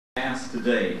Asked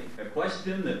today, a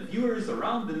question that viewers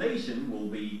around the nation will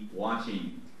be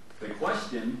watching. The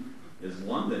question is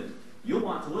one that you'll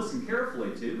want to listen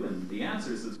carefully to, and the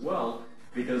answers as well,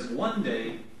 because one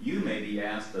day you may be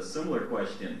asked a similar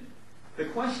question. The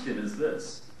question is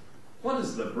this: what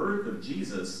does the birth of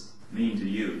Jesus mean to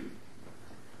you?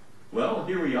 Well,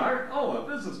 here we are. Oh,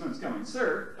 a businessman's coming.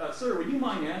 Sir, would you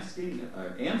mind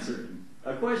answering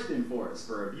a question for us,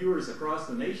 for our viewers across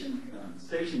the nation,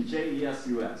 station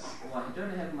JESUS? Well, I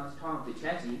don't have much time to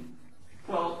chatty.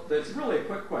 Well, that's really a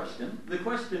quick question. The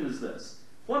question is this: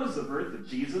 what does the birth of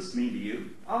Jesus mean to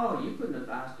you? Oh, you couldn't have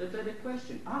asked a better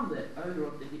question. I'm the owner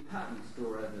of the department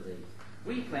store over there.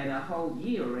 We plan our whole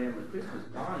year around the Christmas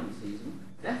buying season.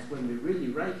 That's when we really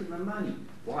rake in the money.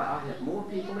 Why, I have more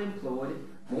people employed,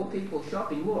 more people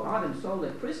shopping, more items sold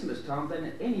at Christmas time than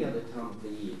at any other time of the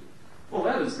year. Well,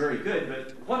 that is very good,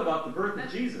 but what about the birth of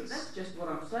Jesus? That's just what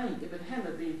I'm saying. If it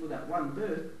hadn't been for that one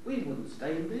birth, we wouldn't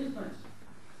stay in business.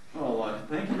 Oh,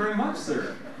 thank you very much,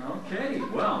 sir. Okay,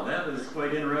 well, that is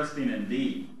quite interesting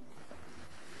indeed.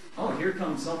 Oh, here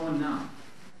comes someone now.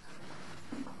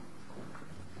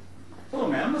 Hello,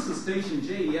 ma'am. This is station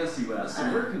JESUS,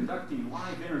 and we're conducting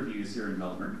live interviews here in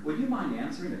Melbourne. Would you mind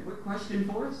answering a quick question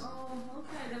for us? Oh,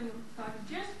 okay, then if I could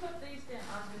just put these down.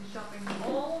 I've been shopping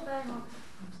all day long.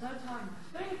 I'm so tired.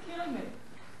 My feet are killing me.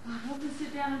 I'd love to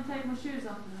sit down and take my shoes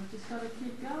off, but I've just got to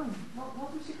keep going.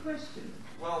 What was your question?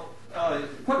 Well,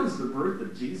 what does the birth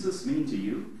of Jesus mean to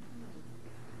you?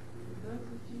 The birth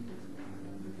of Jesus.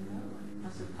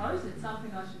 I suppose it's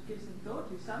something I should give some thought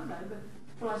to someday,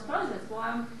 but I suppose that's why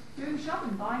I'm doing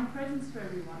shopping, buying presents for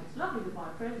everyone. It's lovely to buy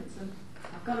presents, and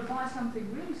I've got to buy something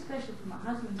really special for my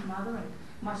husband's mother, and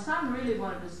my son really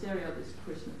wanted a stereo this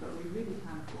Christmas, but we really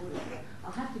can't afford it.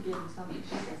 I'll have to get him something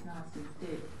just as nice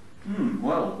instead.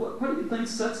 Well, what do you think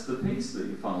sets the pace that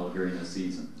you follow during this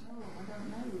season? Oh, I don't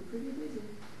know. We're pretty busy.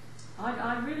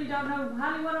 I really don't know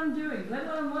hardly what I'm doing, let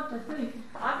alone what to think.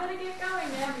 I better get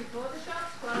going now before the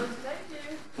shops close. Thank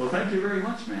you. Well, thank you very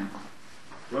much, ma'am.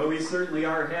 Well, we certainly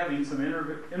are having some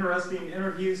interesting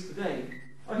interviews today.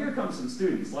 Oh, here come some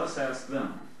students. Let's ask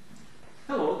them.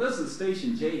 Hello, this is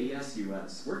station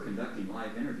JESUS. We're conducting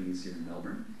live interviews here in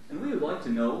Melbourne, and we would like to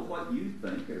know what you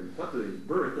think, or what the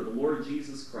birth of the Lord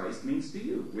Jesus Christ means to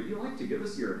you. Would you like to give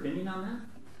us your opinion on that?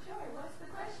 Sure, what's the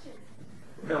question?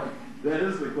 Well, that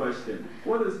is the question.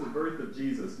 What does the birth of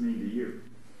Jesus mean to you?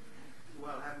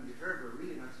 Well, haven't you heard, we're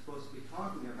really not supposed to be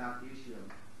talking about the issue of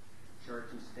church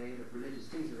and state, of religious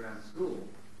things around school.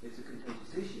 It's a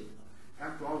contentious issue.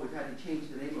 After all, we've had to change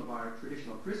the name of our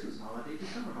traditional Christmas holiday to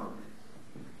summer holiday.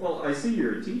 Well, I see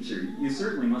you're a teacher. You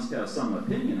certainly must have some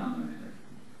opinion on the matter.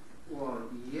 Well,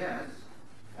 yes.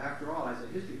 After all, as a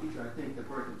history teacher, I think the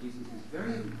birth of Jesus is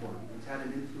very important. It's had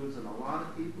an influence on a lot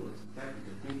of people. It's affected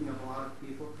the thinking of a lot of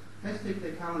people. Let's take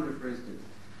the calendar, for instance.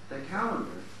 The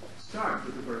calendar starts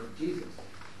with the birth of Jesus.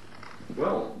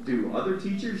 Well, do other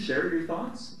teachers share your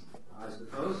thoughts? I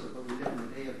suppose so, but we live in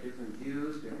a day of different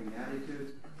views, different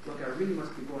attitudes. Look, I really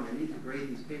must be going. I need to grade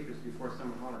these papers before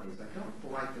summer holidays. I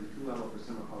don't like them too well over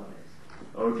summer holidays.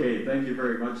 Okay, thank you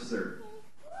very much, sir.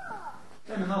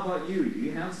 And how about you? Do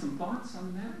you have some thoughts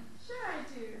on that? Sure I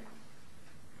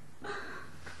do.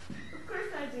 Of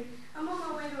course I do. I'm on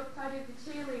my way to a party of the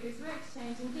cheerleaders. We're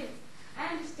exchanging gifts.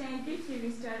 I understand gift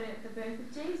giving started at the birth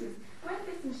of Jesus. Weren't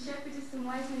there some shepherds, some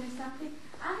wise men or something?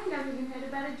 I think I've even heard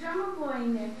about a drummer boy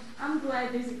in there. I'm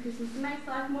glad there's a Christmas. It makes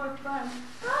life more fun.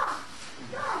 Ah!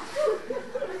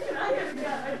 Listen, I gotta go.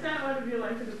 I don't want to be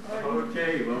late for the party.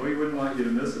 Okay, well, we wouldn't want you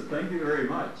to miss it. Thank you very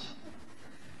much.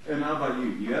 And how about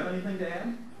you? Do you have anything to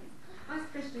add? I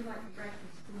especially like the break from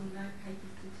school, no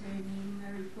papers to turn in, no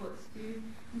reports due,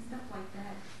 and stuff like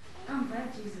that. I'm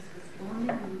glad Jesus was born,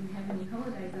 then we wouldn't have any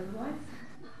holidays otherwise.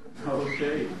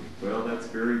 Okay, well, that's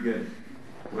very good.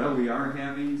 Well, we are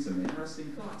having some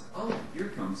interesting thoughts. Oh, here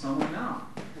comes someone now.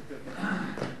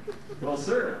 Well,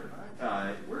 sir,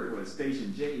 we're with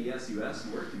station JESUS,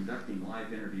 and we're conducting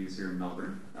live interviews here in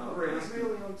Melbourne. We're asking...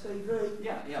 Really on TV?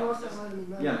 Yeah. Can I say hi to me,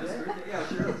 Mum Yeah, and Dad? yeah,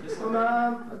 sure. Just Hi,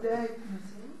 Mum, hi, Dad.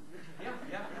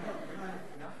 Yeah.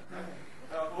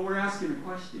 Well, we're asking a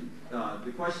question.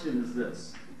 The question is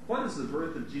this: what does the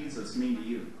birth of Jesus mean to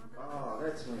you? Oh,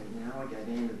 that's when, I go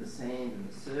down to the sand and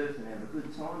the surf and have a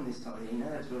good time this time.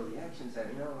 That's where the action's at,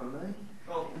 you know what I mean?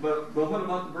 Oh, but what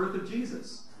about the birth of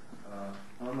Jesus?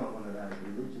 I'm not one of those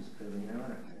religious people, I don't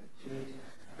go to church.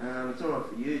 It's all right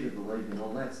for you to believe in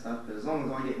all that stuff, but as long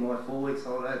as I get my 4 weeks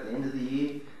holiday at the end of the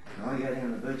year, and I go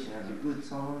down the beach and have a good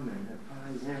time and have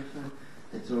parties and everything,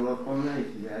 it's all right for me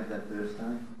if you have that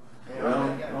birthday.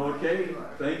 Well, okay.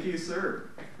 Thank you, sir.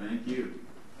 Thank you.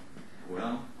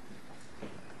 Well,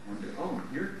 oh,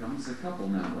 here it comes. There's a couple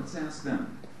now. Let's ask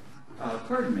them.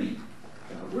 Pardon me.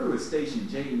 We're with station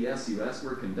JESUS.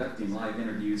 We're conducting live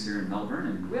interviews here in Melbourne,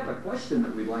 and we have a question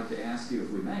that we'd like to ask you,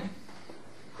 if we may.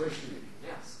 Questioning?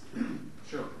 Yes.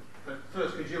 Sure. But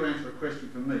first, could you answer a question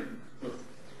for me? Look,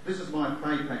 this is my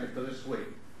pay packet for this week.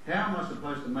 How am I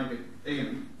supposed to make it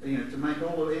end, to make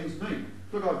all the ends meet?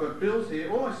 Look, I've got bills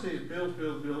here. All I see is bills,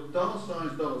 dollar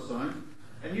signs,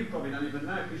 and you probably don't even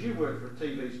know because you work for a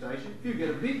TV station. You get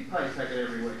a big pay packet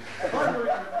every week. I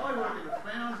work in a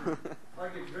foundry. I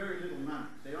get very little money.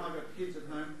 See, I've got kids at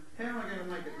home. How am I going to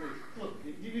make it meet? Look,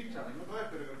 you tell him. Look,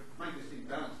 I've got to make this thing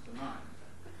balanced tonight.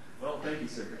 Well, thank you,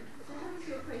 sir. So what is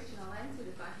your question? I'll answer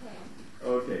it if I can.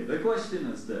 Okay, the question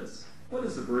is this. What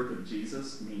does the birth of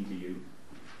Jesus mean to you?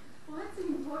 Well, that's an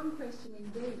important question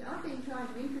indeed. I've been trying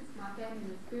to interest my family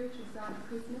in the spiritual side of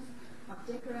Christmas. I've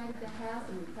decorated the house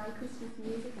and we play Christmas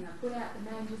music and I put out the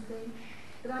manger scene.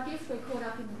 But I guess we're caught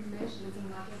up in the commercialism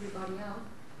like everybody else.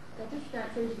 They just don't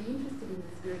seem to be interested in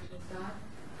the spiritual side.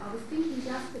 I was thinking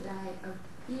just today of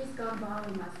years gone by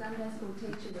when my Sunday school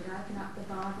teacher would open up the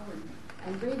Bible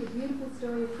and read a beautiful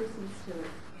story of Christmas to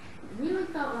us. It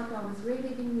really felt like I was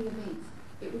reliving the events.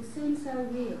 It would seem so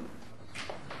real.